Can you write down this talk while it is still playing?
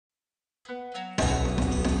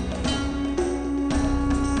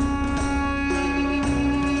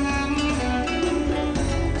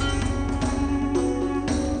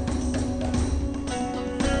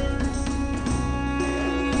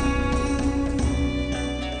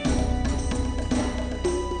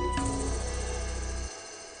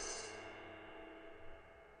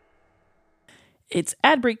It's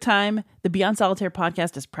ad break time. The Beyond Solitaire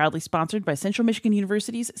podcast is proudly sponsored by Central Michigan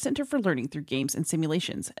University's Center for Learning Through Games and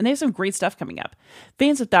Simulations, and they have some great stuff coming up.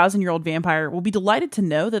 Fans of 1,000-Year-Old Vampire will be delighted to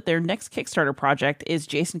know that their next Kickstarter project is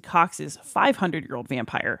Jason Cox's 500-Year-Old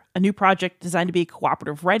Vampire, a new project designed to be a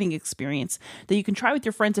cooperative writing experience that you can try with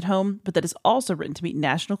your friends at home, but that is also written to meet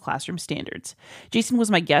national classroom standards. Jason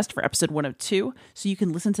was my guest for episode 102, so you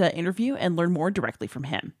can listen to that interview and learn more directly from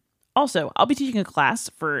him. Also, I'll be teaching a class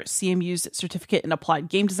for CMU's Certificate in Applied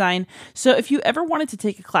Game Design, so if you ever wanted to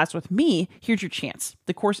take a class with me, here's your chance.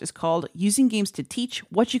 The course is called Using Games to Teach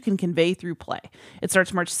What You Can Convey Through Play. It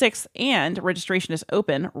starts March 6th, and registration is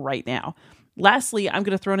open right now. Lastly, I'm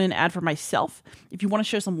going to throw in an ad for myself. If you want to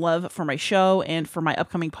show some love for my show and for my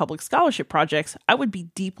upcoming public scholarship projects, I would be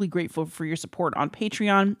deeply grateful for your support on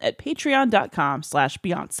Patreon at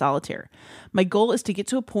patreon.com/beyondsolitaire. My goal is to get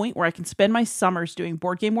to a point where I can spend my summers doing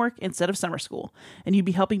board game work instead of summer school, and you'd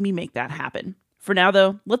be helping me make that happen. For now,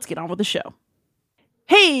 though, let's get on with the show.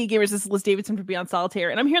 Hey gamers, this is Liz Davidson from Beyond Solitaire,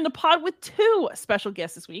 and I'm here in the pod with two special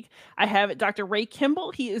guests this week. I have Dr. Ray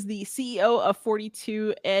Kimball. He is the CEO of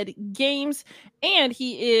 42 Ed Games, and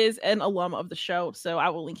he is an alum of the show, so I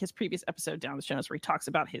will link his previous episode down in the show notes where he talks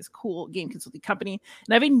about his cool game consulting company.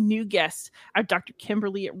 And I have a new guest, Dr.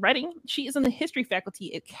 Kimberly Redding. She is on the history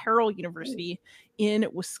faculty at Carroll University in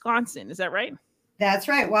Wisconsin. Is that right? That's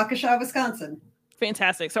right, Waukesha, Wisconsin.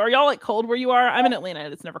 Fantastic. So are y'all like cold where you are? I'm in Atlanta,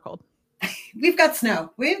 and it's never cold. We've got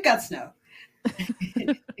snow. I'm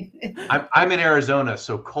in Arizona,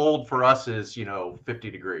 so cold for us is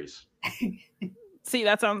 50 degrees. See,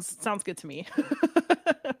 that sounds good to me.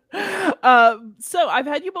 So I've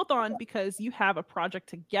had you both on because you have a project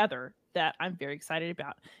together that I'm very excited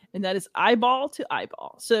about, and that is Eyeball to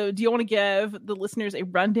Eyeball. So do you want to give the listeners a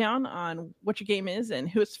rundown on what your game is and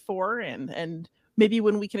who it's for, and maybe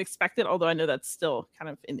when we can expect it, although I know that's still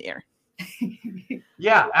kind of in the air?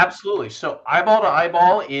 Yeah, absolutely. So Eyeball to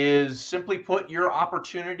Eyeball is, simply put, your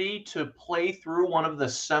opportunity to play through one of the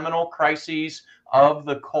seminal crises of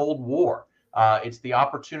the Cold War. It's the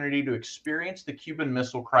opportunity to experience the Cuban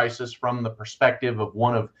Missile Crisis from the perspective of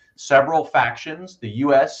one of several factions: the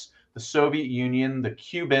U.S., the Soviet Union, the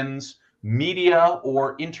Cubans, media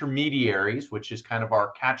or intermediaries, which is kind of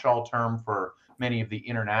our catch-all term for many of the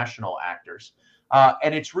international actors.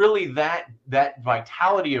 And it's really that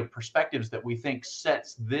vitality of perspectives that we think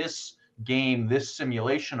sets this game, this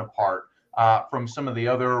simulation apart from some of the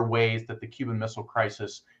other ways that the Cuban Missile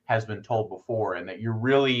Crisis has been told before, and that you're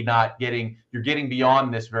really you're getting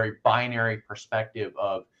beyond this very binary perspective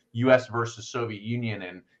of U.S. versus Soviet Union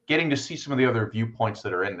and getting to see some of the other viewpoints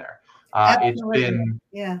that are in there.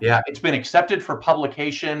 It's been accepted for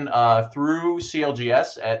publication through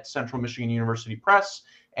CLGS at Central Michigan University Press.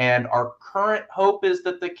 And our current hope is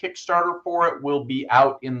that the Kickstarter for it will be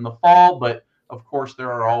out in the fall, but of course there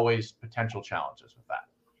are always potential challenges with that.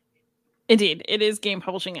 Indeed, it is game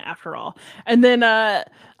publishing after all. And then,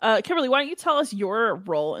 Kimberly, why don't you tell us your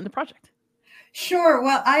role in the project? Sure.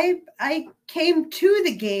 Well, I came to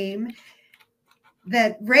the game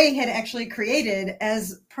that Ray had actually created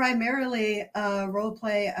as primarily a role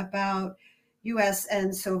play about U.S.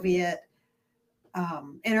 and Soviet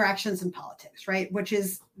interactions in politics, right? Which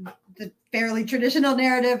is the fairly traditional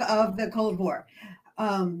narrative of the Cold War,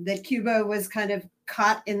 that Cuba was kind of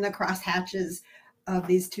caught in the crosshatches of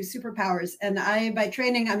these two superpowers. And I, by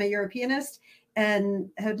training, I'm a Europeanist and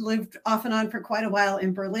had lived off and on for quite a while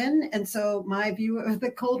in Berlin. And so my view of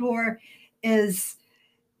the Cold War is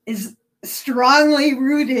strongly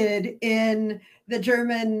rooted in the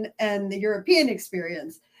German and the European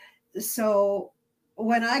experience. So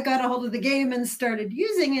when I got a hold of the game and started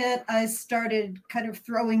using it, I started kind of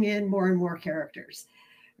throwing in more and more characters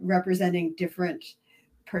representing different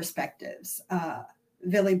perspectives.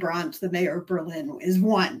 Willy Brandt, the mayor of Berlin, is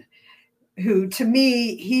one who, to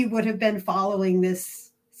me, he would have been following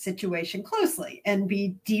this situation closely and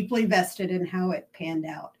be deeply vested in how it panned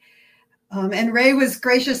out. And Ray was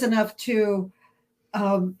gracious enough to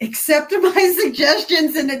accept my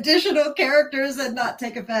suggestions and additional characters and not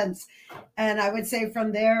take offense. And I would say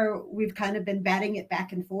from there, we've kind of been batting it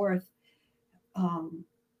back and forth and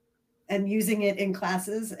using it in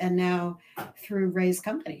classes and now through Ray's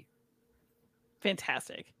company.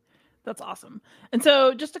 Fantastic. That's awesome. And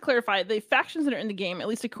so just to clarify, the factions that are in the game, at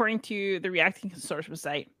least according to the Reacting Consortium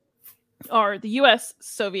site, are the U.S.,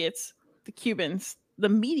 Soviets, the Cubans, the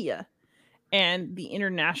media, and the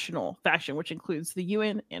international faction, which includes the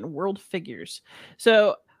UN and world figures.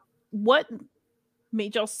 So what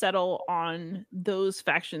made y'all settle on those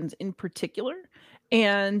factions in particular?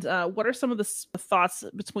 And what are some of the thoughts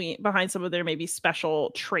behind some of their maybe special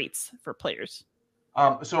traits for players?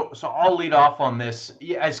 So I'll lead off on this.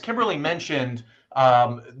 As Kimberly mentioned,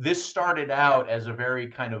 this started out as a very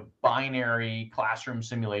kind of binary classroom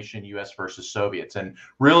simulation, U.S. versus Soviets, and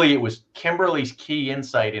really it was Kimberly's key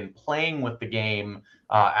insight in playing with the game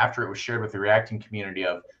after it was shared with the reacting community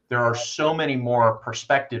of there are so many more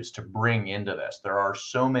perspectives to bring into this. There are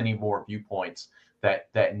so many more viewpoints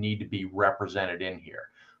that need to be represented in here.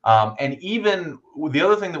 And even the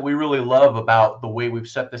other thing that we really love about the way we've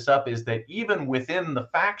set this up is that even within the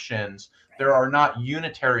factions, there are not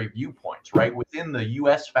unitary viewpoints, right? Within the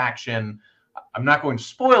US faction, I'm not going to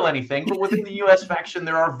spoil anything, but within the US faction,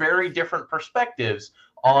 there are very different perspectives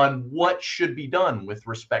on what should be done with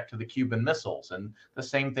respect to the Cuban missiles. And the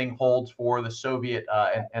same thing holds for the Soviet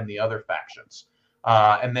and the other factions.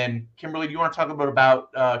 And then, Kimberly, do you want to talk a bit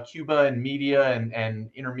about Cuba and media and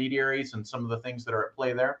intermediaries and some of the things that are at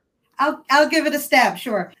play there? I'll give it a stab,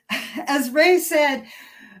 sure. As Ray said,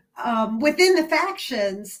 within the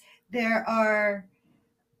factions, there are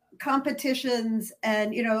competitions,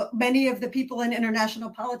 and many of the people in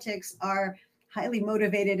international politics are highly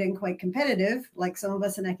motivated and quite competitive, like some of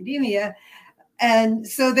us in academia. And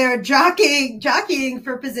so they're jockeying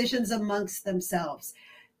for positions amongst themselves.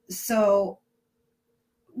 So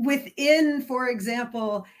within, for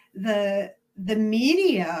example, the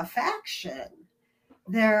media faction,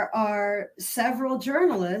 there are several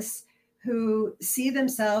journalists who see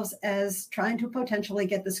themselves as trying to potentially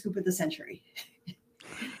get the scoop of the century.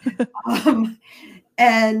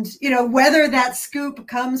 And whether that scoop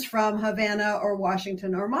comes from Havana or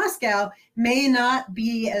Washington or Moscow may not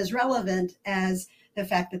be as relevant as the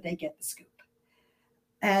fact that they get the scoop.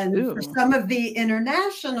 And for some of the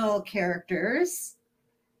international characters,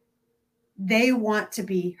 they want to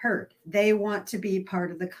be heard. They want to be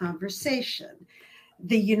part of the conversation.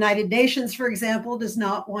 The United Nations, for example, does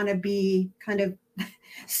not want to be kind of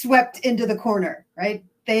swept into the corner, right?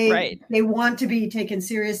 They want to be taken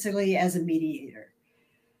seriously as a mediator.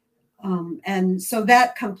 And so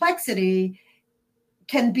that complexity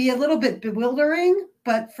can be a little bit bewildering,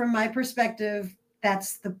 but from my perspective,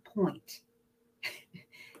 that's the point.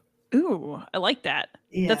 Ooh, I like that.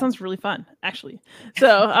 Yeah. That sounds really fun, actually.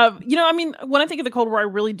 So, when I think of the Cold War, I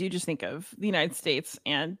really do just think of the United States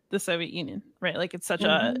and the Soviet Union, right? Like it's such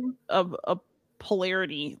a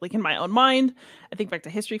polarity, like in my own mind. I think back to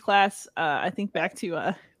history class. I think back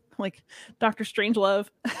to like Dr. Strangelove.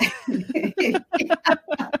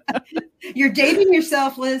 You're dating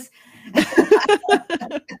yourself, Liz.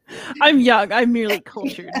 I'm young. I'm merely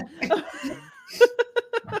cultured.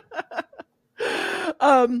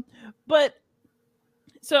 But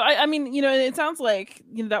so I mean, it sounds like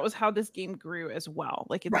that was how this game grew as well.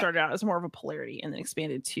 Like it started out as more of a polarity and then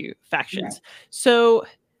expanded to factions. Right. So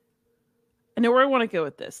I know where I want to go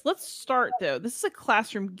with this. Let's start though. This is a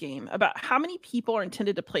classroom game. About how many people are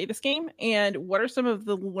intended to play this game, and what are some of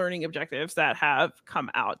the learning objectives that have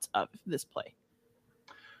come out of this play?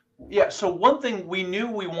 Yeah, so one thing we knew,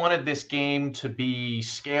 we wanted this game to be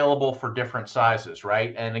scalable for different sizes,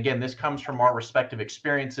 right? And again, this comes from our respective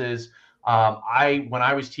experiences. When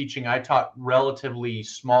I was teaching, I taught relatively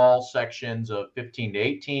small sections of 15 to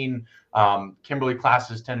 18. Kimberly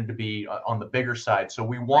classes tended to be on the bigger side. So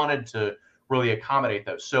we wanted to really accommodate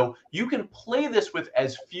those. So you can play this with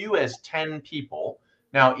as few as 10 people.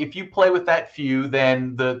 Now, if you play with that few,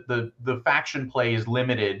 then the faction play is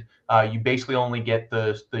limited. You basically only get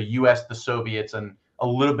the U.S., the Soviets, and a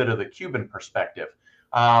little bit of the Cuban perspective.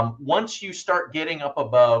 Once you start getting up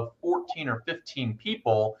above 14 or 15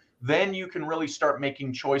 people, then you can really start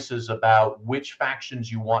making choices about which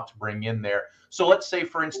factions you want to bring in there. So let's say,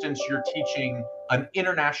 for instance, you're teaching an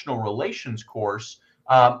international relations course.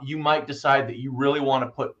 You might decide that you really want to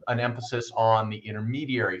put an emphasis on the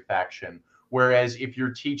intermediary faction. Whereas if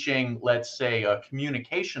you're teaching, let's say, a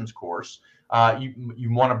communications course,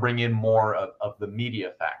 you want to bring in more of the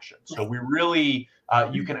media faction. So we really,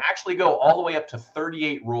 you can actually go all the way up to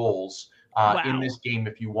 38 roles in this game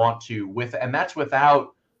if you want to, and that's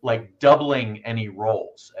without like doubling any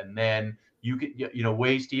roles. And then you could,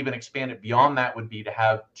 ways to even expand it beyond that would be to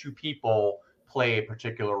have two people play a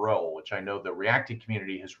particular role, which I know the reacting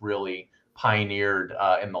community has really pioneered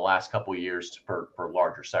in the last couple of years for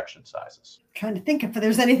larger section sizes. Trying to think if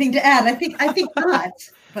there's anything to add. I think not.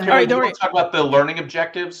 But... All right, don't worry. Talk about the learning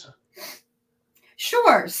objectives.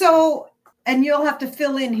 Sure. So, and you'll have to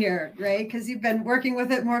fill in here, Ray, because you've been working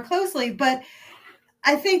with it more closely. But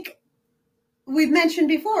I think we've mentioned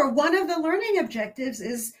before, one of the learning objectives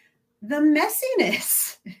is the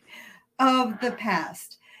messiness of the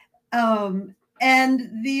past, and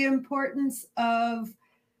the importance of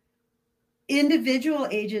individual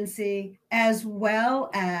agency as well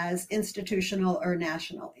as institutional or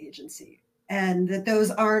national agency, and that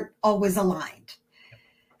those aren't always aligned.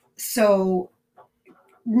 So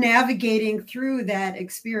navigating through that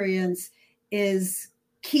experience is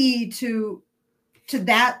key to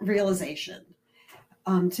that realization,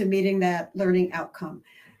 to meeting that learning outcome.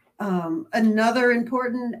 Another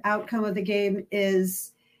important outcome of the game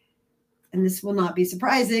is, and this will not be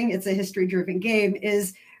surprising, it's a history-driven game,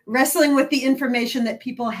 is wrestling with the information that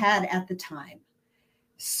people had at the time.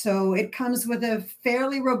 So it comes with a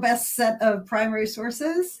fairly robust set of primary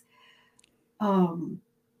sources,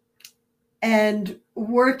 and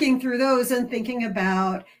working through those and thinking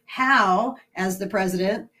about how, as the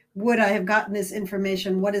president, would I have gotten this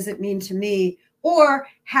information? What does it mean to me? Or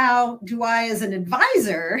how do I, as an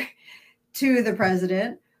advisor to the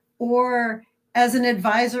president, or as an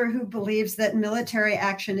advisor who believes that military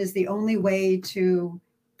action is the only way to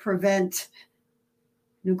prevent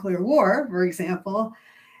nuclear war, for example,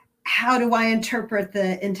 how do I interpret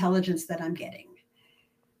the intelligence that I'm getting?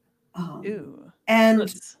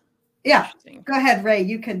 And yeah, go ahead, Ray,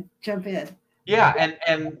 you can jump in. Yeah,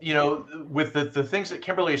 and you know, with the things that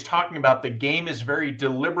Kimberly is talking about, the game is very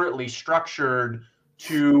deliberately structured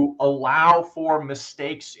to allow for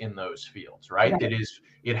mistakes in those fields, right?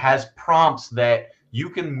 It has prompts that you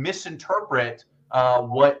can misinterpret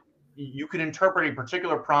what you could interpret a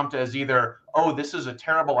particular prompt as either, oh, this is a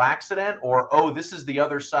terrible accident, or oh, this is the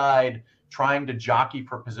other side trying to jockey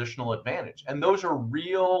for positional advantage. And those are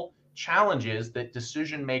real challenges that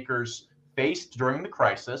decision makers faced during the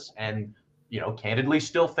crisis and, you know, candidly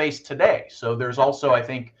still face today. So there's also, I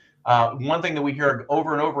think, one thing that we hear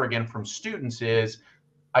over and over again from students is,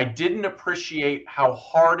 I didn't appreciate how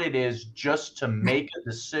hard it is just to make a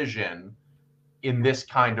decision in this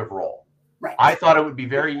kind of role. Right. I thought it would be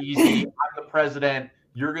very easy. I'm the president.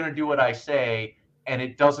 You're going to do what I say. And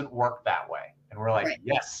it doesn't work that way. And we're like,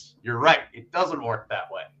 yes, you're right. It doesn't work that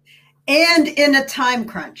way. And in a time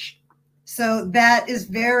crunch. So that is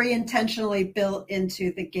very intentionally built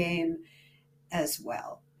into the game as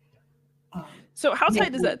well. So how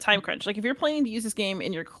tight is that time crunch? Like if you're planning to use this game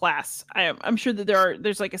in your class, I'm sure that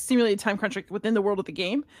there's like a simulated time crunch within the world of the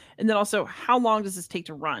game. And then also, how long does this take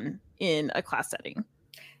to run in a class setting?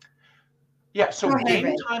 Yeah, so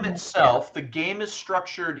game time itself, the game is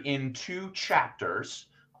structured in 2 chapters.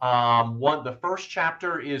 The first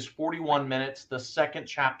chapter is 41 minutes. The second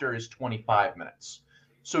chapter is 25 minutes.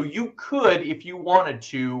 So you could, if you wanted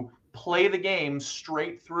to, play the game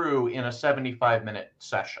straight through in a 75-minute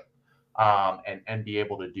session. And be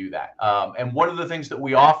able to do that. And one of the things that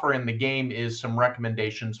we offer in the game is some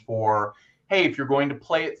recommendations for, hey, if you're going to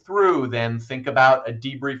play it through, then think about a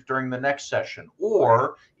debrief during the next session.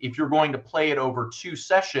 Or if you're going to play it over 2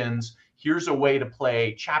 sessions, here's a way to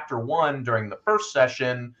play chapter 1 during the first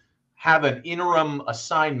session, have an interim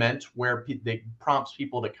assignment where it prompts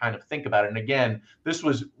people to kind of think about it. And again, this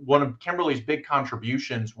was one of Kimberly's big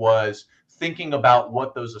contributions, was thinking about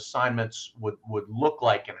what those assignments would look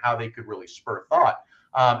like and how they could really spur thought.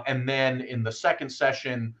 And then in the second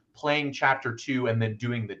session, playing chapter 2 and then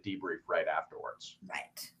doing the debrief right afterwards.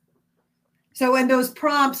 Right. So, and those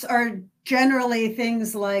prompts are generally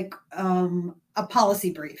things like a policy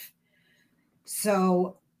brief.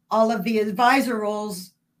 So all of the advisor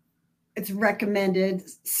roles, it's recommended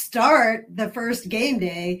start the first game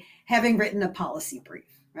day having written a policy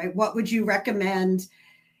brief, right? What would you recommend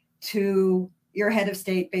to your head of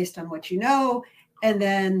state based on what you know? And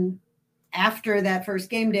then after that first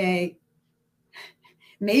game day,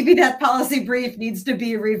 maybe that policy brief needs to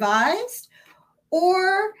be revised,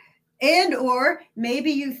 or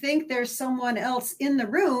maybe you think there's someone else in the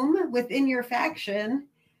room within your faction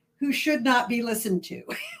who should not be listened to.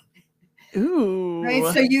 Ooh.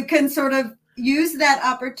 Right. So you can sort of use that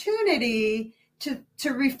opportunity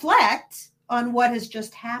to reflect on what has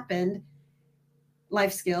just happened,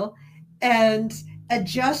 life skill, and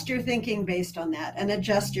adjust your thinking based on that and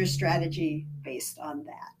adjust your strategy based on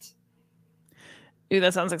that. Ooh,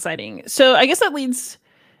 that sounds exciting. So I guess that leads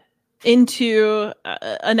into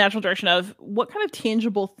a natural direction of what kind of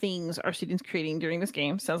tangible things are students creating during this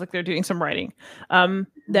game? Sounds like they're doing some writing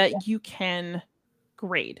that you can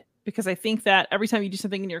grade. Because I think that every time you do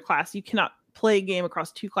something in your class, you cannot play a game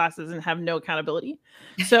across 2 classes and have no accountability.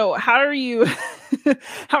 So how are you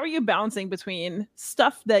balancing between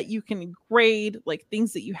stuff that you can grade, like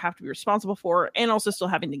things that you have to be responsible for, and also still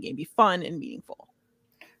having the game be fun and meaningful?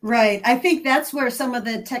 Right. I think that's where some of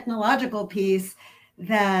the technological piece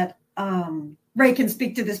that Ray can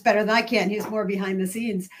speak to this better than I can. He's more behind the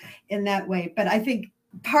scenes in that way. But I think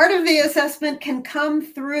part of the assessment can come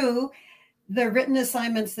through the written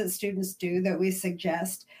assignments that students do that we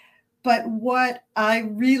suggest. But what I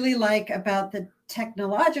really like about the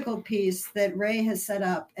technological piece that Ray has set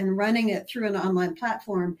up and running it through an online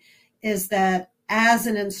platform is that as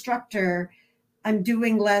an instructor, I'm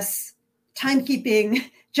doing less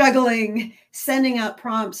timekeeping, juggling, sending out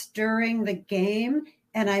prompts during the game.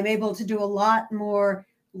 And I'm able to do a lot more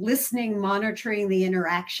listening, monitoring the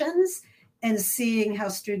interactions, and seeing how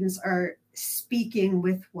students are speaking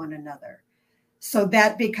with one another. So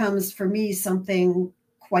that becomes, for me, something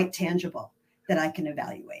quite tangible that I can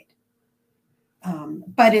evaluate.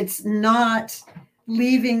 But it's not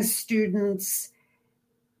leaving students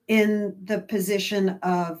in the position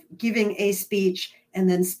of giving a speech and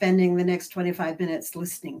then spending the next 25 minutes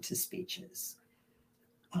listening to speeches.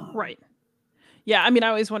 Right. Yeah. I mean, I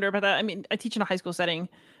always wonder about that. I mean, I teach in a high school setting,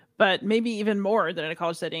 but maybe even more than in a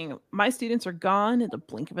college setting. My students are gone in the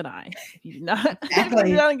blink of an eye. If you do not, if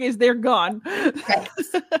you're not engaged, they're gone. Right.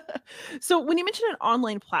 So when you mention an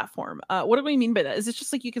online platform, what do we mean by that? Is it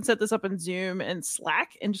just like you can set this up in Zoom and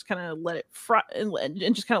Slack and just kind of let it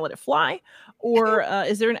and just kind of let it fly? Or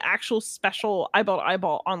is there an actual special eyeball to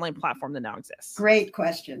eyeball online platform that now exists? Great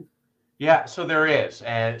question. Yeah, so there is.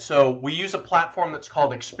 And so we use a platform that's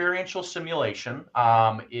called Experiential Simulation.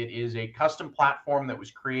 It is a custom platform that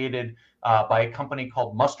was created by a company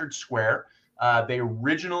called Mustard Square. They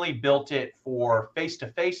originally built it for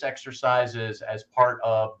face-to-face exercises as part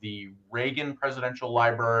of the Reagan Presidential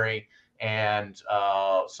Library and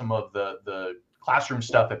some of the classroom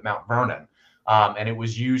stuff at Mount Vernon. And it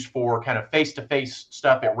was used for kind of face-to-face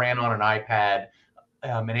stuff. It ran on an iPad,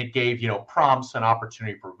 and it gave, prompts and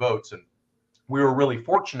opportunity for votes. And we were really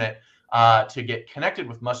fortunate to get connected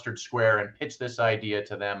with Mustard Square and pitch this idea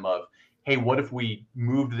to them of, hey, what if we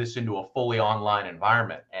moved this into a fully online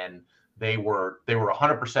environment? And they were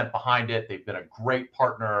 100% behind it. They've been a great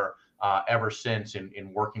partner ever since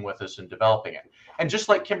in working with us and developing it. And just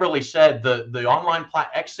like Kimberly said, the online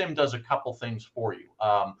XSIM does a couple things for you.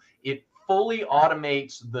 It fully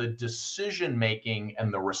automates the decision making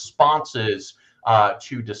and the responses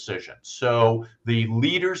to decisions. So the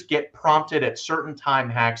leaders get prompted at certain time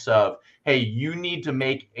hacks of, hey, you need to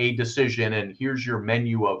make a decision and here's your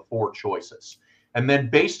menu of 4 choices. And then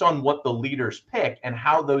based on what the leaders pick and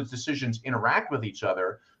how those decisions interact with each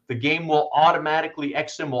other, the game will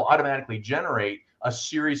XSIM will automatically generate a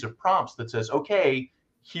series of prompts that says, okay,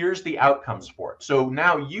 here's the outcomes for it. So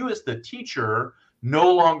now you as the teacher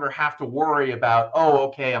no longer have to worry about, oh,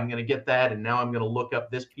 okay, I'm going to get that, and now I'm going to look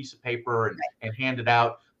up this piece of paper and hand it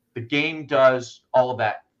out. The game does all of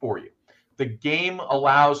that for you. The game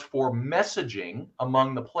allows for messaging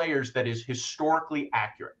among the players that is historically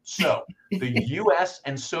accurate. So the U.S.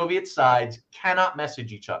 and Soviet sides cannot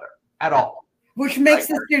message each other at all. Which makes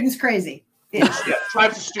the students crazy. Yeah,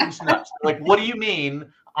 drives the students nuts. Like, what do you mean?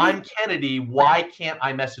 I'm Kennedy. Why can't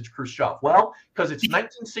I message Khrushchev? Well, because it's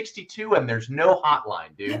 1962 and there's no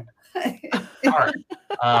hotline, dude. All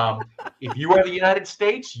right. If you are the United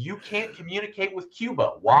States, you can't communicate with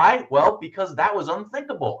Cuba. Why? Well, because that was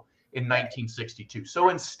unthinkable in 1962. So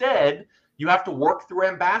instead, you have to work through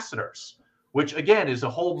ambassadors, which again is a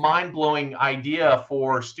whole mind-blowing idea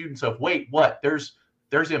for students of, wait, what? There's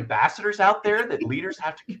ambassadors out there that leaders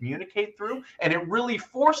have to communicate through, and it really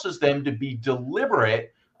forces them to be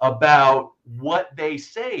deliberate about what they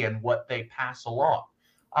say and what they pass along.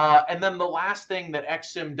 And then the last thing that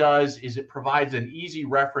XSIM does is it provides an easy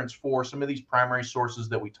reference for some of these primary sources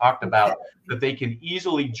that we talked about, that they can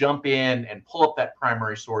easily jump in and pull up that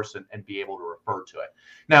primary source and be able to refer to it.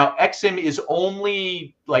 Now, XSIM is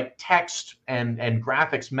only like text and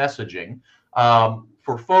graphics messaging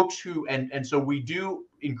for folks who, and so we do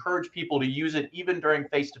encourage people to use it even during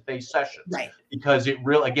face-to-face sessions, right? Because it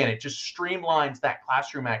really, again, it just streamlines that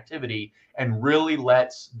classroom activity and really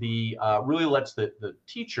lets the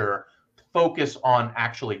teacher focus on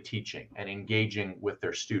actually teaching and engaging with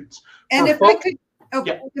their students. And if I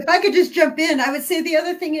could just jump in, I would say the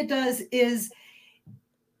other thing it does is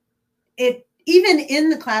it, even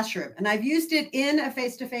in the classroom, and I've used it in a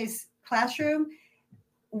face-to-face classroom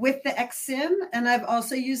with the XSIM, and I've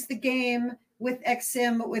also used the game with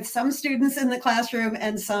XSIM with some students in the classroom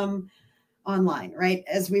and some online, right?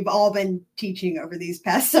 As we've all been teaching over these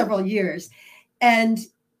past several years. And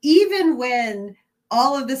even when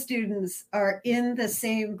all of the students are in the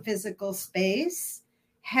same physical space,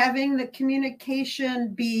 having the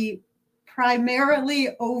communication be primarily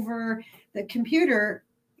over the computer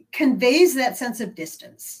conveys that sense of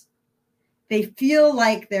distance. They feel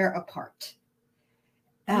like they're apart.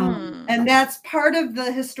 And that's part of the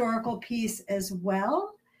historical piece as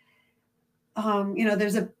well.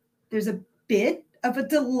 There's a bit of a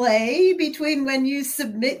delay between when you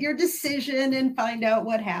submit your decision and find out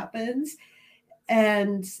what happens.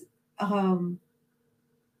 And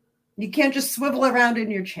you can't just swivel around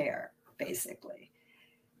in your chair, basically.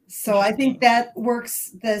 So I think that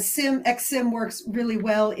works. The XSim works really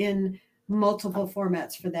well in multiple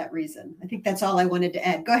formats for that reason. I think that's all I wanted to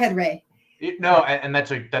add. Go ahead, Ray. No, and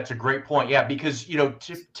that's a great point. Yeah, because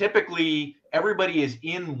typically everybody is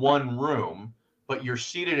in one room, but you're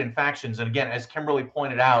seated in factions. And again, as Kimberly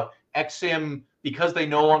pointed out, XSim, because they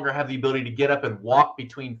no longer have the ability to get up and walk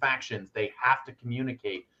between factions, they have to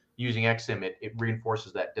communicate using XSim. It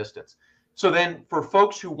reinforces that distance. So then for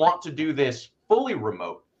folks who want to do this fully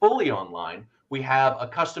remote, fully online, we have a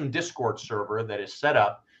custom Discord server that is set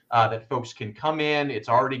up that folks can come in. It's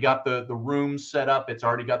already got the rooms set up. It's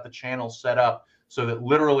already got the channels set up so that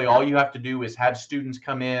literally all you have to do is have students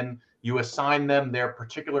come in. You assign them their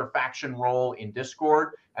particular faction role in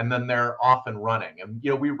Discord, and then they're off and running. And,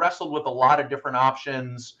 we wrestled with a lot of different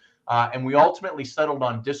options, and we ultimately settled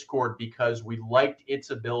on Discord because we liked its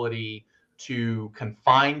ability to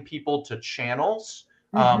confine people to channels,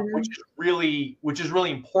 which is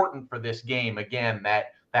really important for this game. Again,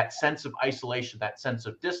 that sense of isolation, that sense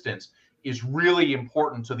of distance is really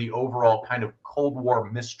important to the overall kind of Cold War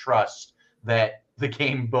mistrust that the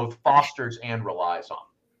game both fosters and relies on.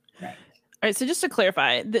 Right. All right, so just to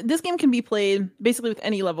clarify, this game can be played basically with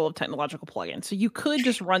any level of technological plugin. So you could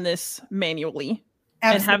just run this manually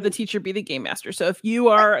and have the teacher be the game master. So if you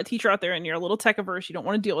are a teacher out there and you're a little tech averse, you don't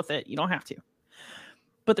want to deal with it, you don't have to.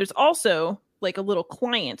 But there's also like a little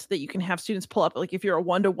client that you can have students pull up. Like if you're a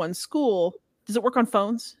one-to-one school, does it work on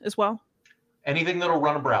phones as well? Anything that'll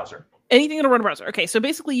run a browser. Anything that'll run a browser. Okay, so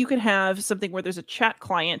basically you could have something where there's a chat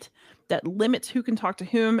client that limits who can talk to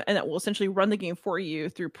whom, and that will essentially run the game for you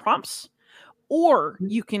through prompts. Or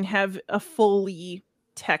you can have a fully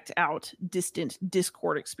teched out, distant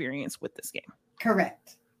Discord experience with this game.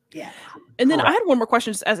 Correct. Yeah. And then I had one more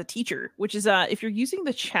question just as a teacher, which is if you're using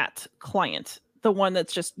the chat client, the one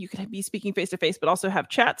that's just, you could be speaking face to face, but also have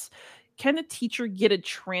chats, can a teacher get a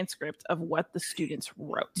transcript of what the students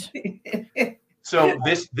wrote? So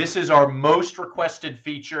this is our most requested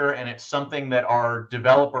feature, and it's something that our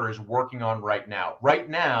developer is working on right now. Right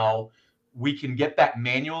now, we can get that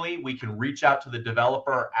manually. We can reach out to the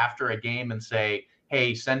developer after a game and say,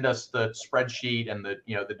 hey, send us the spreadsheet, and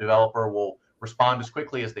the developer will respond as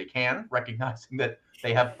quickly as they can, recognizing that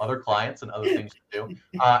they have other clients and other things to do.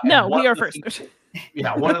 No, we are first.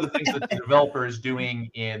 One of the things that the developer is doing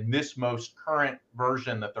in this most current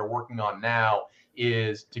version that they're working on now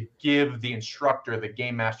is to give the instructor, the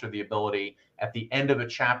game master, the ability at the end of a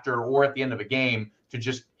chapter or at the end of a game to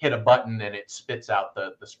just hit a button and it spits out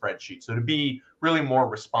the spreadsheet. So to be really more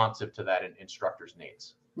responsive to that instructor's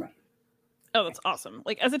needs. Right. Oh, that's awesome.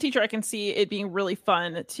 Like as a teacher, I can see it being really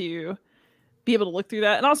fun to be able to look through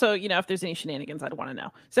that. And also, if there's any shenanigans, I'd want to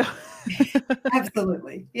know. So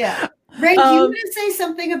absolutely. Yeah. Ray, do you want to say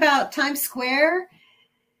something about Times Square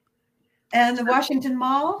and the Washington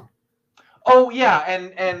Mall? Oh yeah,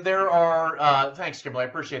 and there are thanks, Kimberly, I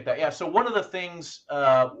appreciate that. Yeah, so one of the things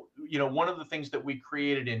that we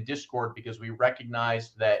created in Discord, because we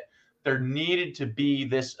recognized that there needed to be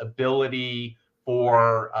this ability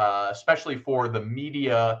for especially for the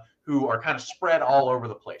media who are kind of spread all over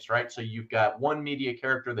the place, right? So you've got one media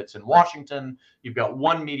character that's in Washington, you've got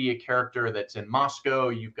one media character that's in Moscow,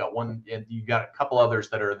 you've got a couple others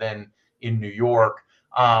that are then in New York.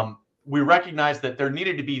 We recognized that there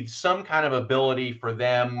needed to be some kind of ability for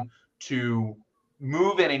them to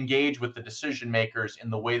move and engage with the decision makers in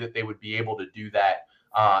the way that they would be able to do that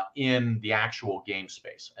in the actual game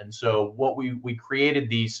space. And so what we created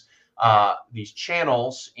these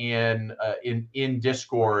channels in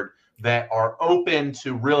Discord that are open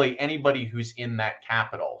to really anybody who's in that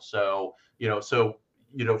capital. So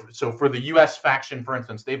for the U.S. faction, for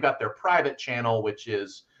instance, they've got their private channel, which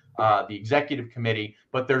is the executive committee,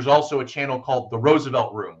 but there's also a channel called the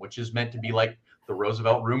Roosevelt Room, which is meant to be like the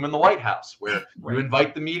Roosevelt Room in the White House, where you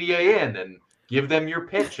invite the media in and give them your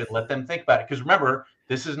pitch and let them think about it. Because remember,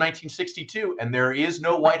 this is 1962, and there is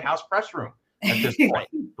no White House press room at this point.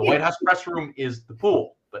 The White House press room is the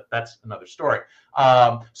pool, but that's another story.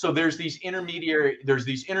 So there's these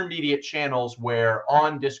intermediate channels where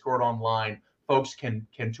on Discord Online, folks can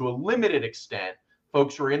to a limited extent,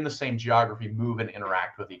 folks who are in the same geography move and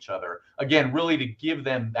interact with each other. Again, really to give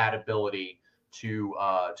them that ability to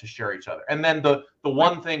share each other. And then the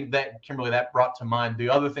one thing that, Kimberly, that brought to mind, the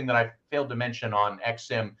other thing that I failed to mention on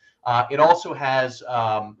XSim, it also has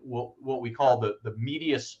what we call the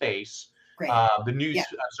media space, the news,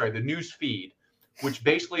 the news feed, which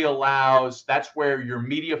basically allows, that's where your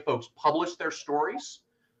media folks publish their stories,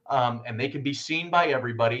 and they can be seen by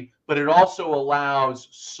everybody, but it also allows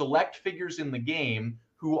select figures in the game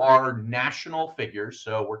who are national figures.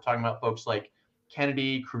 So we're talking about folks like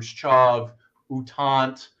Kennedy, Khrushchev, U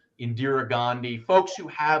Thant, Indira Gandhi, folks who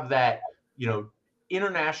have that,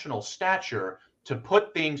 international stature to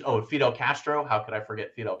put things, Fidel Castro, how could I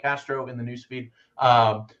forget Fidel Castro in the newsfeed?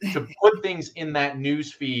 To put things in that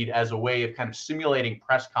newsfeed as a way of kind of simulating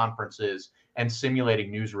press conferences and simulating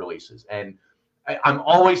news releases. And I'm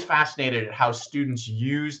always fascinated at how students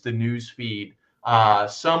use the newsfeed.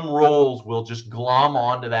 Some roles will just glom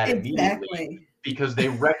onto that immediately because they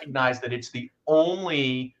recognize that it's the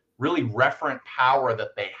only really referent power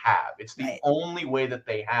that they have. It's the only way that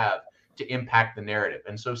they have to impact the narrative.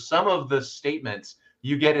 And so some of the statements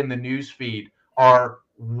you get in the newsfeed are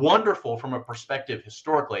wonderful from a perspective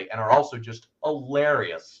historically and are also just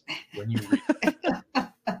hilarious when you read it.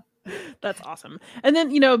 That's awesome. And then,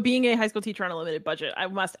 being a high school teacher on a limited budget, I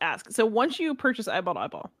must ask. So once you purchase Eyeball to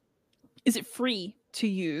Eyeball, is it free to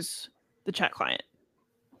use the chat client?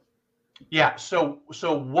 Yeah. So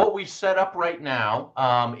what we set up right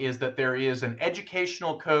now is that there is an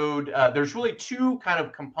educational code. There's really two kind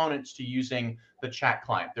of components to using the chat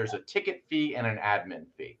client. There's a ticket fee and an admin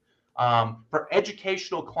fee. For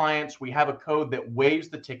educational clients, we have a code that waives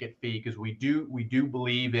the ticket fee because we do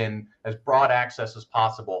believe in as broad access as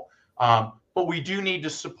possible. But we do need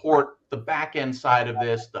to support the back end side of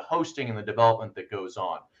this, the hosting and the development that goes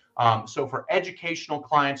on. So for educational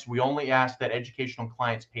clients, we only ask that educational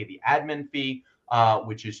clients pay the admin fee,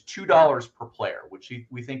 which is $2 per player, which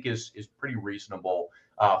we think is pretty reasonable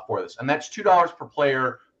for this. And that's $2 per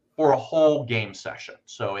player for a whole game session.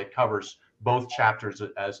 So it covers both chapters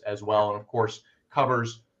as well. And of course,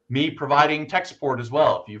 covers me providing tech support as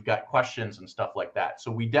well, if you've got questions and stuff like that.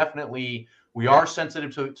 So we are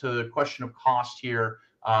sensitive to the question of cost here.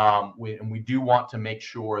 And we do want to make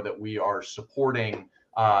sure that we are supporting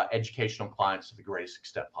educational clients to the greatest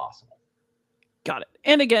extent possible. Got it.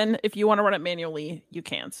 And again, if you want to run it manually, you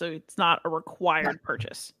can. So it's not a required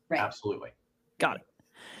purchase. Right. Absolutely. Got it.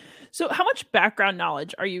 So how much background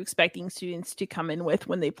knowledge are you expecting students to come in with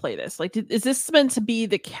when they play this? Like, is this meant to be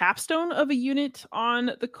the capstone of a unit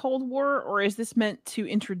on the Cold War, or is this meant to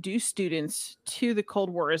introduce students to the Cold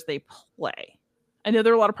War as they play? I know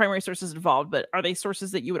there are a lot of primary sources involved, but are they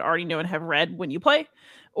sources that you would already know and have read when you play?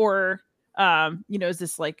 Or, is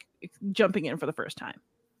this like jumping in for the first time?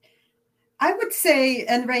 I would say,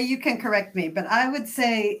 and Ray, you can correct me, but I would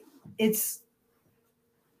say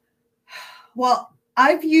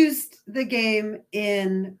I've used the game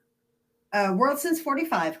in a World Since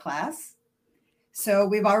 45 class. So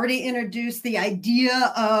we've already introduced the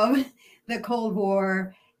idea of the Cold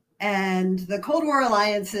War and the Cold War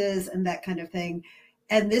alliances and that kind of thing.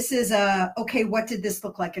 And this is what did this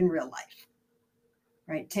look like in real life?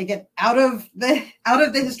 Right? Take it out of the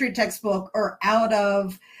history textbook or out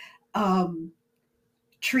of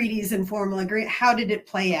treaties and formal agreement. How did it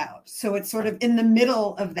play out? So it's sort of in the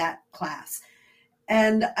middle of that class.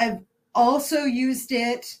 And I've also used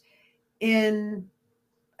it in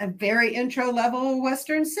a very intro level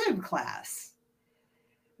Western Civ class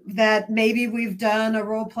that maybe we've done a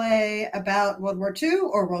role play about World War II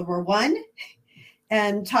or World War I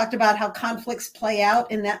and talked about how conflicts play out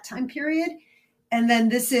in that time period. And then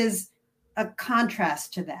this is a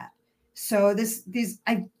contrast to that. So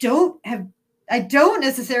I don't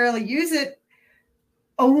necessarily use it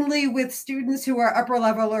only with students who are upper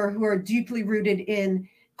level or who are deeply rooted in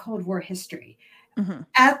Cold War history. Mm-hmm.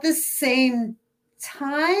 At the same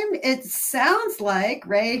time, it sounds like,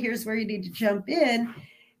 Ray, here's where you need to jump in.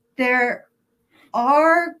 There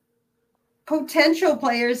are potential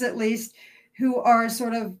players, at least, who are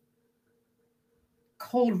sort of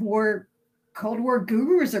Cold War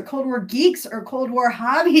gurus or Cold War geeks or Cold War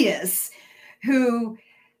hobbyists who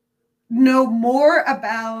know more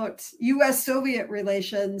about U.S.-Soviet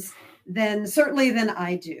relations than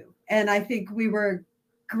I do. And I think we were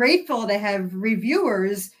grateful to have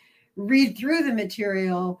reviewers read through the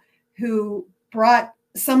material who brought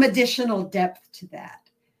some additional depth to that,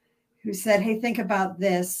 who said, hey, think about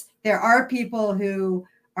this. There are people who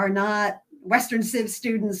are not Western Civ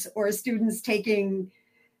students or students taking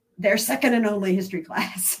their second and only history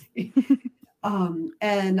class.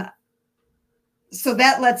 And so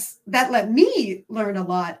that let me learn a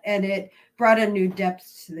lot, and it brought a new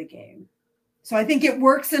depth to the game. So I think it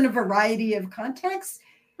works in a variety of contexts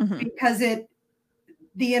because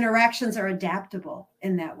the interactions are adaptable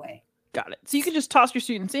in that way. Got it. So you can just toss your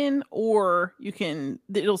students in, or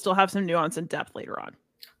it'll still have some nuance and depth later on.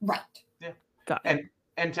 Right. Yeah. Got it.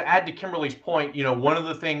 And to add to Kimberly's point, one of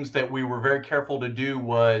the things that we were very careful to do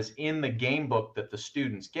was in the game book that the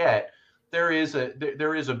students get, there is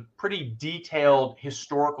a pretty detailed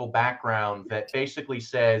historical background that basically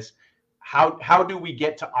says how do we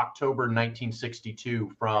get to October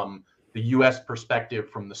 1962 from the U.S. perspective,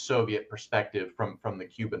 from the Soviet perspective, from the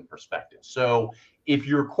Cuban perspective. So if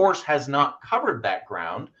your course has not covered that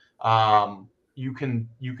ground, you can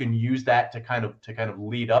use that to kind of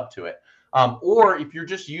lead up to it. Or if you're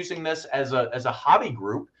just using this as a hobby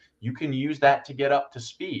group, you can use that to get up to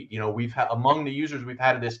speed. We've had, among the users we've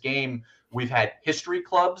had of this game, we've had history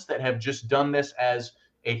clubs that have just done this as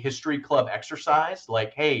a history club exercise.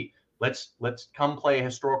 Like, hey, let's come play a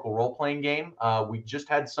historical role-playing game. We just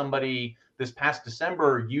had somebody this past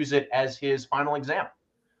December use it as his final exam.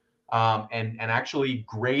 And actually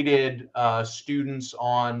graded students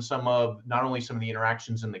on not only some of the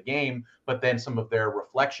interactions in the game, but then some of their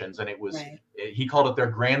reflections. And it was, he called it their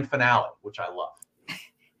grand finale, which I love.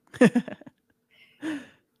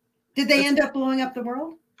 Did they end up blowing up the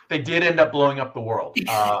world? They did end up blowing up the world,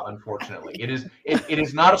 unfortunately. It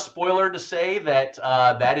is not a spoiler to say that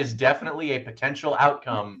that is definitely a potential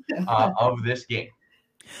outcome of this game.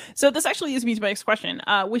 So this actually leads me to my next question,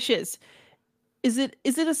 which is it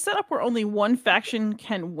a setup where only one faction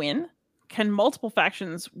can win? Can multiple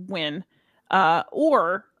factions win?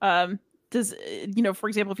 Or does, for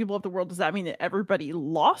example, if you blow up the world, does that mean that everybody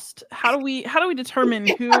lost? How do we determine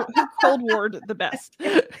who Cold Warred the best?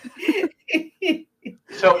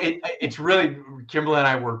 So it's really, Kimberly and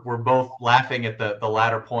I were both laughing at the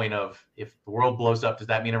latter point of, if the world blows up, does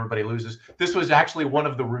that mean everybody loses? This was actually one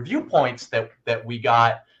of the review points that we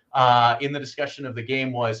got in the discussion of the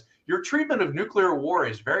game was, your treatment of nuclear war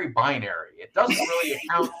is very binary. It doesn't really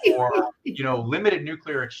account for, limited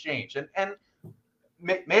nuclear exchange. And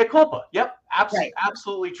mea culpa. Yep,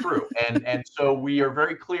 absolutely true. And so we are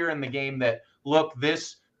very clear in the game that, look,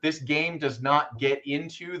 this game does not get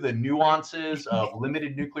into the nuances of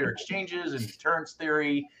limited nuclear exchanges and deterrence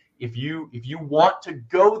theory. If you want to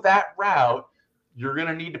go that route, you're going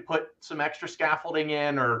to need to put some extra scaffolding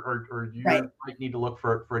in, or you might need to look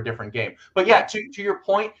for a different game. But yeah, to your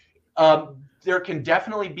point, there can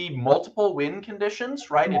definitely be multiple win conditions,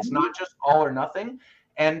 right? Mm-hmm. It's not just all or nothing.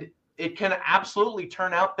 And it can absolutely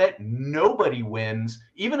turn out that nobody wins.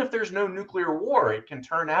 Even if there's no nuclear war, it can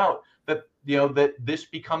turn out that, that this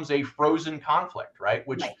becomes a frozen conflict, right?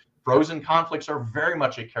 Which frozen conflicts are very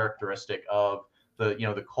much a characteristic of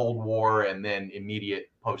the Cold War and then immediate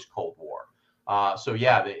post-Cold War. So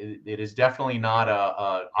yeah, it is definitely not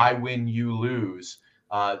a I win, you lose.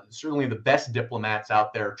 Certainly the best diplomats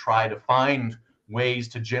out there try to find ways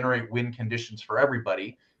to generate win conditions for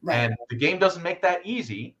everybody. Right. And the game doesn't make that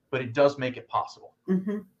easy, but it does make it possible.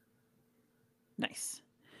 Mm-hmm. Nice.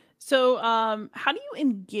 So how do you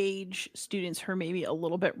engage students who are maybe a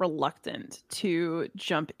little bit reluctant to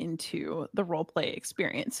jump into the role play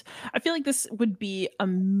experience? I feel like this would be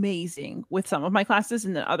amazing with some of my classes,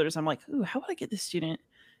 and then others I'm like, ooh, how would I get this student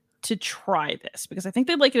to try this? Because I think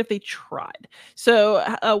they'd like it if they tried. So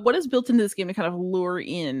what is built into this game to kind of lure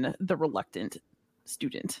in the reluctant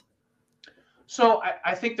student? So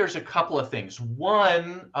I think there's a couple of things.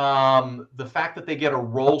 One, the fact that they get a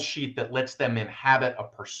role sheet that lets them inhabit a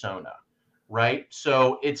persona, right?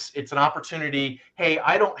 So it's an opportunity. Hey,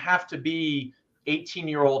 I don't have to be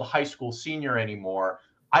 18-year-old high school senior anymore.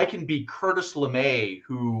 I can be Curtis LeMay,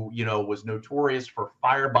 who was notorious for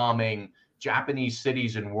firebombing Japanese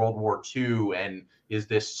cities in World War II and is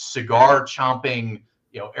this cigar chomping,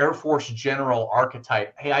 Air Force general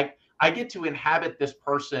archetype. Hey, I get to inhabit this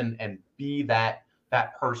person and be that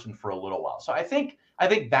person for a little while. So I think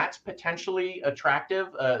that's potentially attractive,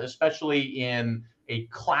 especially in a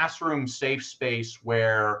classroom safe space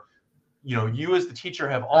where you as the teacher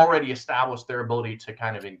have already established their ability to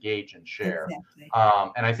kind of engage and share. Exactly.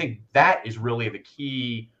 And I think that is really the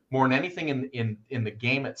key more than anything in the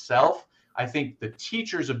game itself. I think the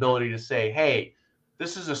teacher's ability to say, hey,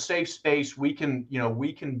 this is a safe space. We can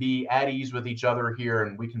be at ease with each other here,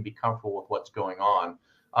 and we can be comfortable with what's going on.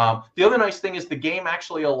 The other nice thing is the game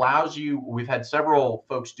actually allows you, we've had several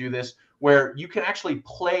folks do this, where you can actually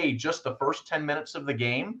play just the first 10 minutes of the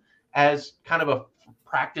game as kind of a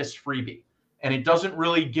practice freebie. And it doesn't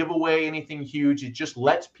really give away anything huge. It just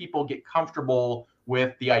lets people get comfortable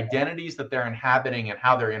with the identities that they're inhabiting and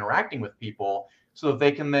how they're interacting with people, so that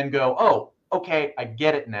they can then go, oh, okay, I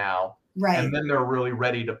get it now. Right. And then they're really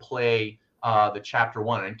ready to play the chapter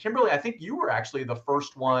one. And Kimberly, I think you were actually the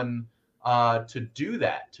first one to do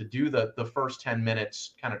that, to do the first 10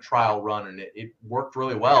 minutes kind of trial run. And it worked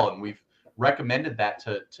really well. And we've recommended that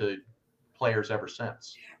to players ever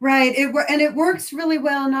since. Right. And it works really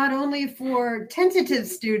well, not only for tentative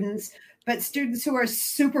students, but students who are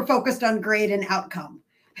super focused on grade and outcome.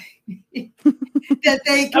 That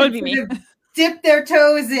they can sort of dip their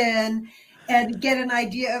toes in and get an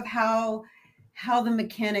idea of how the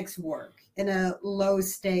mechanics work in a low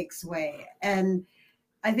stakes way. And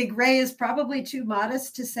I think Ray is probably too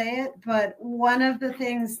modest to say it, but one of the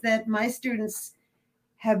things that my students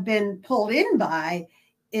have been pulled in by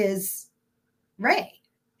is Ray,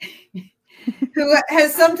 who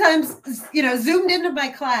has sometimes, zoomed into my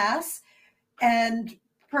class and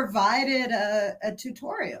provided a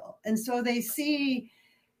tutorial. And so they see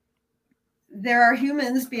there are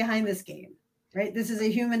humans behind this game, right? This is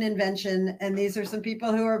a human invention. And these are some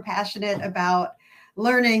people who are passionate about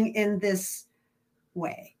learning in this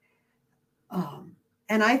way.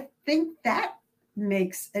 And I think that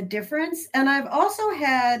makes a difference. And I've also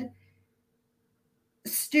had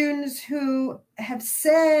students who have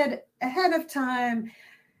said ahead of time,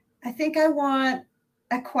 I think I want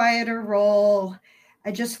a quieter role.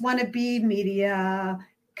 I just want to be media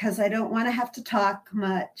because I don't want to have to talk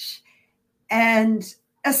much. And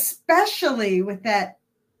especially with that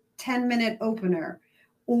 10-minute opener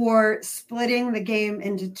or splitting the game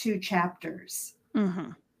into 2 chapters,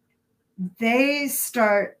 they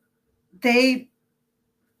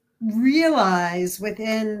realize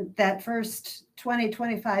within that first 20,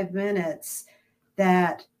 25 minutes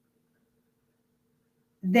that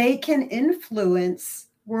they can influence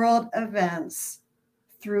world events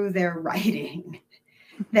through their writing,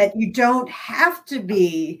 that you don't have to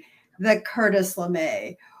be the Curtis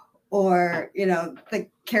LeMay or, the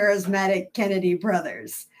charismatic Kennedy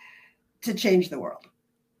brothers to change the world.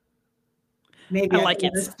 Maybe I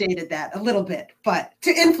overstated that a little bit, but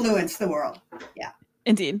to influence the world. Yeah.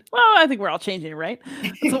 Indeed. Well, I think we're all changing, right?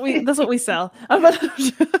 That's what we sell. So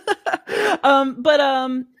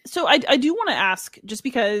I do want to ask, just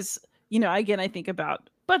because, again, I think about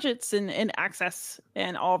budgets and access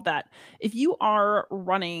and all of that. If you are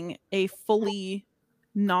running a fully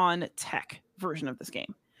non-tech version of this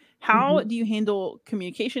game, how do you handle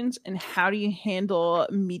communications and how do you handle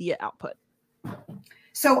media output?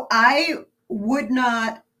 So I would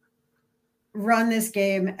not run this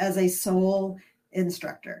game as a sole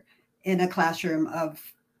instructor in a classroom of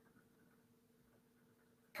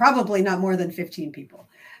probably not more than 15 people.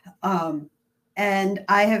 And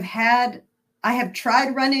I have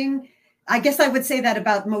tried running, I guess I would say that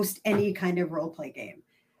about most any kind of role play game.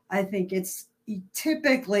 I think it's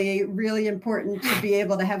typically really important to be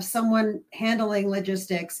able to have someone handling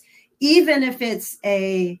logistics, even if it's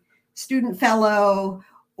a student fellow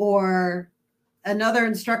or another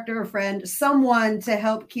instructor or friend, someone to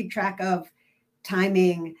help keep track of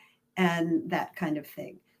timing and that kind of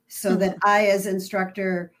thing, so that I as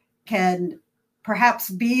instructor can perhaps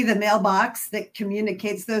be the mailbox that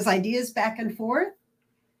communicates those ideas back and forth.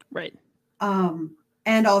 Right.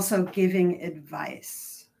 And also giving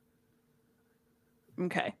advice.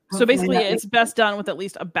 Okay. So basically it's best done with at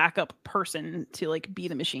least a backup person to be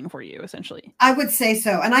the machine for you, essentially. I would say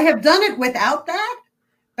so. And I have done it without that,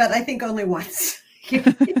 but I think only once.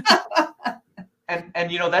 And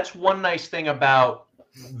that's one nice thing about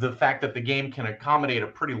the fact that the game can accommodate a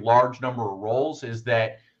pretty large number of roles, is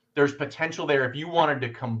that there's potential there if you wanted to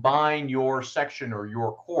combine your section or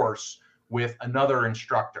your course with another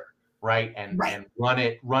instructor, right? And run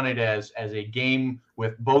it as a game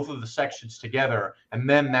with both of the sections together. And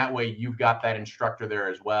then that way you've got that instructor there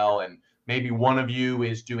as well. And maybe one of you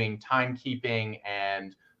is doing timekeeping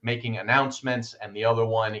and making announcements, and the other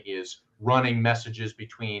one is running messages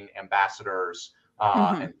between ambassadors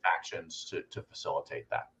and factions to facilitate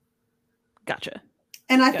that. Gotcha.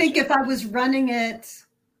 And I think if I was running it,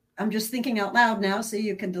 I'm just thinking out loud now, so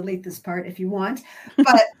you can delete this part if you want.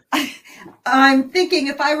 But I'm thinking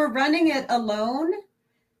if I were running it alone,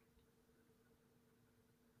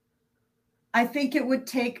 I think it would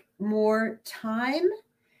take more time,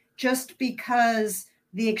 just because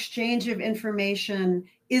the exchange of information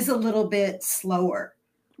is a little bit slower,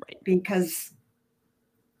 right? Because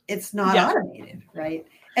it's not automated, right?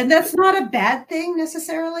 And that's not a bad thing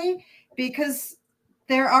necessarily, because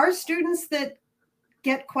there are students that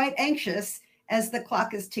get quite anxious as the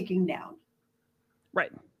clock is ticking down.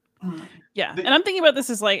 Right. Yeah. And I'm thinking about this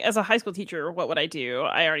as a high school teacher, what would I do?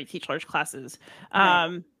 I already teach large classes.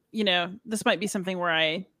 Right. This might be something where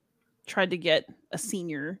I tried to get a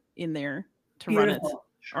senior in there to run it,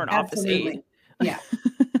 or an office aide. Yeah.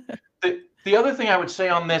 The other thing I would say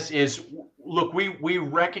on this is, look, we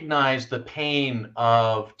recognize the pain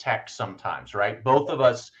of tech sometimes, right? Both of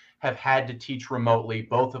us have had to teach remotely.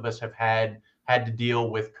 Both of us have had had to deal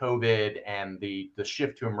with COVID and the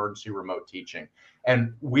shift to emergency remote teaching.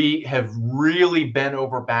 And we have really bent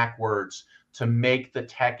over backwards to make the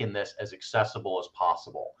tech in this as accessible as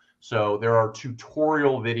possible. So there are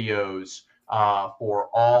tutorial videos for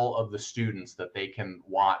all of the students that they can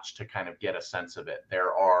watch to kind of get a sense of it.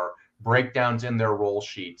 There are breakdowns in their role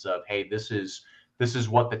sheets of, hey, this is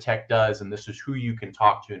what the tech does, and this is who you can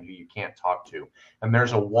talk to and who you can't talk to. And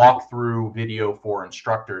there's a walkthrough video for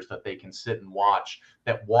instructors that they can sit and watch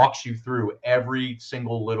that walks you through every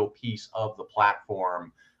single little piece of the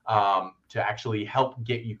platform to actually help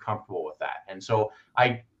get you comfortable with that. And so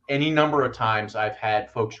any number of times I've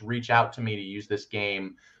had folks reach out to me to use this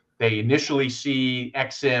game. They initially see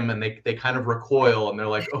XSIM and they kind of recoil and they're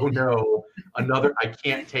like, oh no, I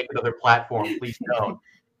can't take another platform, please don't.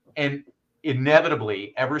 And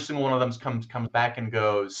inevitably, every single one of them comes back and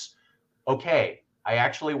goes, okay, I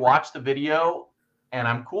actually watched the video and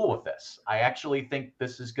I'm cool with this. I actually think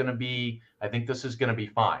this is going to be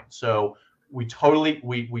fine. So we totally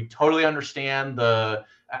understand the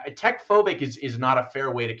tech phobic is not a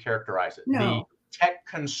fair way to characterize it. No. The tech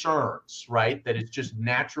concerns, right? That it's just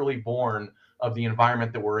naturally born of the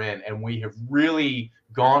environment that we're in. And we have really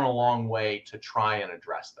gone a long way to try and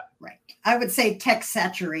address that. Right. I would say tech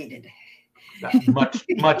saturated. That's much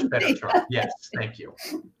better term. Yes, thank you.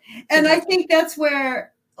 And I think that's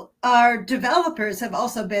where our developers have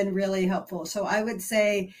also been really helpful. So I would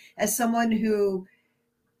say, as someone who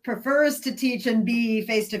prefers to teach and be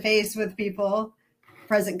face-to-face with people,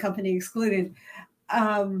 present company excluded,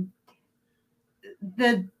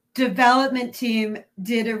 the development team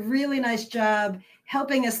did a really nice job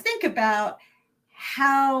helping us think about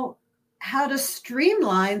how to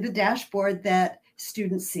streamline the dashboard that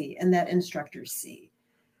students see and that instructors see,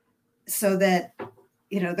 so that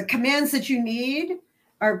the commands that you need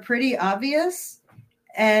are pretty obvious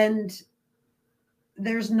and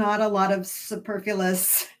there's not a lot of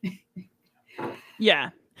superfluous.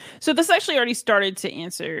 Yeah. So this actually already started to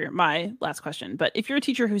answer my last question, but if you're a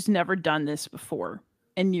teacher who's never done this before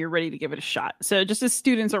and you're ready to give it a shot. So just as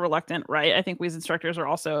students are reluctant, right? I think we as instructors are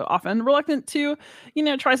also often reluctant to,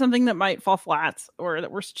 try something that might fall flat or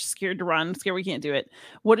that we're just scared to run, scared we can't do it.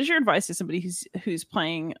 What is your advice to somebody who's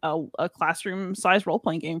playing a classroom size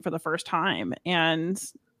role-playing game for the first time? And,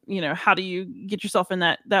 how do you get yourself in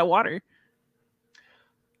that water?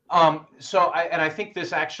 I think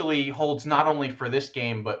this actually holds not only for this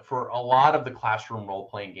game, but for a lot of the classroom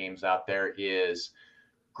role-playing games out there is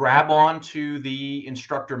grab onto the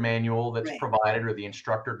instructor manual that's provided or the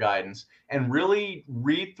instructor guidance and really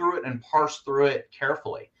read through it and parse through it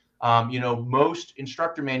carefully. Most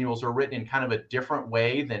instructor manuals are written in kind of a different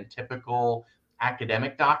way than typical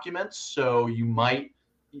academic documents. So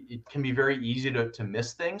it can be very easy to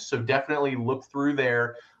miss things. So definitely look through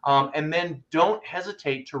there. And then don't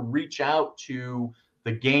hesitate to reach out to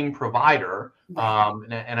the game provider.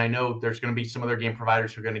 And I know there's going to be some other game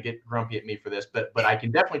providers who are going to get grumpy at me for this, but I can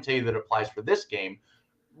definitely tell you that it applies for this game.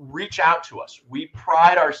 Reach out to us. We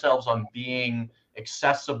pride ourselves on being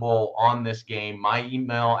accessible on this game. My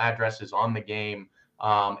email address is on the game.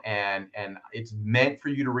 And it's meant for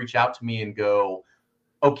you to reach out to me and go,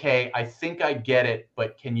 okay, I think I get it,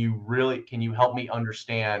 but can you help me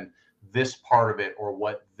understand this part of it or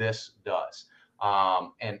what this does?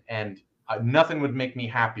 And nothing would make me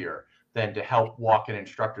happier than to help walk an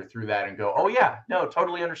instructor through that and go, oh yeah, no,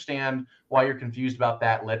 totally understand why you're confused about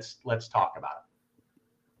that. Let's talk about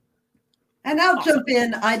it. And I'll jump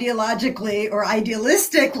in ideologically or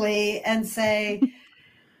idealistically and say,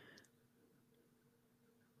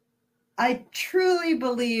 I truly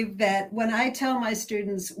believe that when I tell my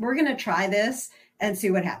students, we're going to try this and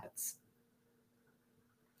see what happens.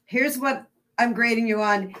 Here's what I'm grading you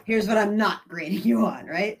on. Here's what I'm not grading you on,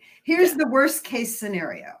 right? Here's the worst case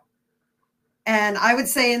scenario. And I would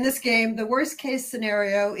say in this game, the worst case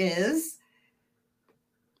scenario is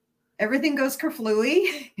everything goes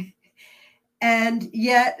kerflooey. And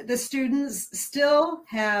yet the students still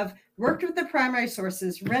have worked with the primary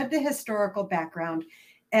sources, read the historical background.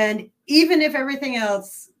 And even if everything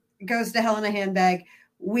else goes to hell in a handbag,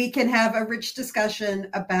 we can have a rich discussion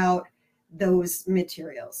about those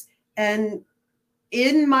materials. And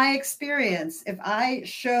in my experience, if I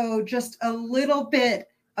show just a little bit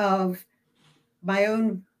of my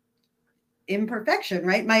own imperfection,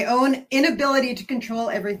 right? My own inability to control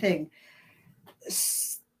everything,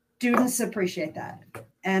 students appreciate that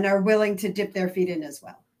and are willing to dip their feet in as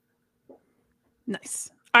well. Nice.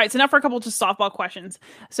 All right, so now for a couple just softball questions.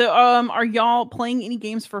 So are y'all playing any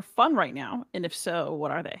games for fun right now? And if so, what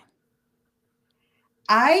are they?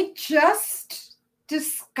 I just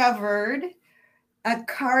discovered a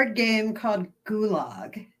card game called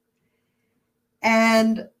Gulag.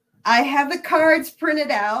 And I have the cards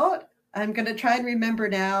printed out. I'm going to try and remember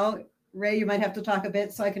now. Ray, you might have to talk a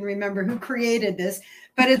bit so I can remember who created this.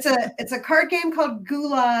 But it's a card game called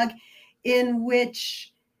Gulag in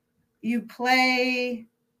which you play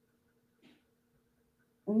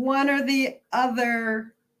one or the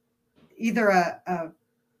other, either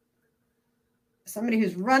somebody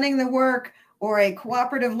who's running the work or a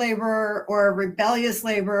cooperative laborer or a rebellious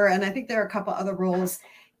laborer. And I think there are a couple other roles.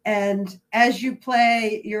 And as you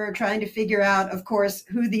play, you're trying to figure out, of course,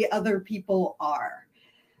 who the other people are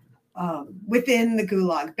within the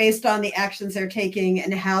Gulag based on the actions they're taking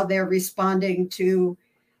and how they're responding to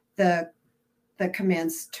the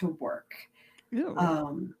commands to work.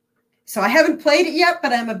 So I haven't played it yet,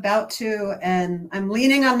 but I'm about to, and I'm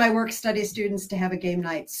leaning on my work study students to have a game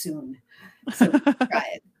night soon. So try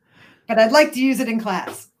it. But I'd like to use it in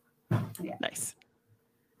class. Yeah. Nice.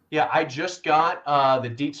 Yeah, I just got the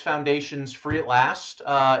Dietz Foundation's Free at Last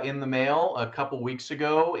in the mail a couple weeks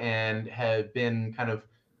ago and have been kind of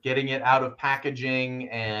getting it out of packaging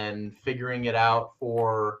and figuring it out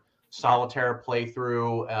for solitaire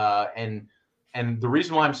playthrough. And the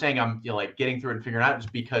reason why I'm saying I'm like getting through it and figuring it out is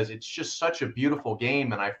because it's just such a beautiful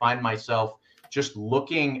game, and I find myself just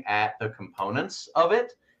looking at the components of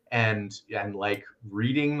it and like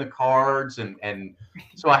reading the cards and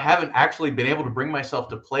so I haven't actually been able to bring myself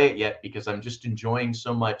to play it yet because I'm just enjoying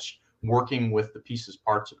so much working with the pieces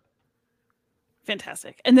parts of it.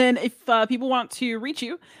 Fantastic. And then if people want to reach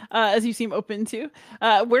you, as you seem open to,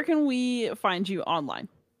 where can we find you online?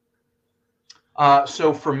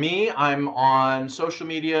 So for me, I'm on social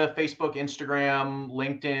media, Facebook, Instagram,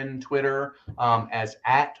 LinkedIn, Twitter, as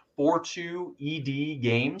at 42ED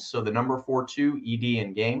Games. So the number 42ED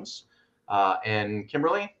in Games. And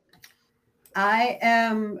Kimberly? I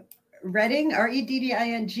am Redding,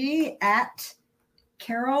 REDDING, at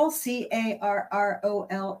Carroll,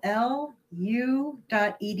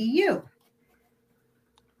 CARROLLU.edu.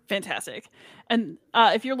 Fantastic. And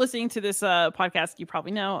if you're listening to this podcast, you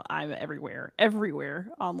probably know I'm everywhere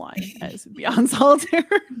online as Beyond Solitaire.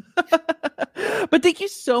 But thank you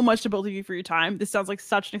so much to both of you for your time. This sounds like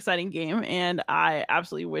such an exciting game, and I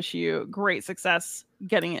absolutely wish you great success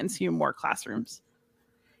getting it into more classrooms.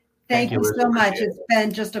 Thank you so much. It's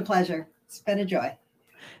been just a pleasure. It's been a joy.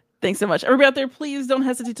 Thanks so much. Everybody out there, please don't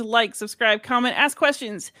hesitate to like, subscribe, comment, ask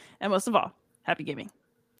questions, and most of all, happy gaming.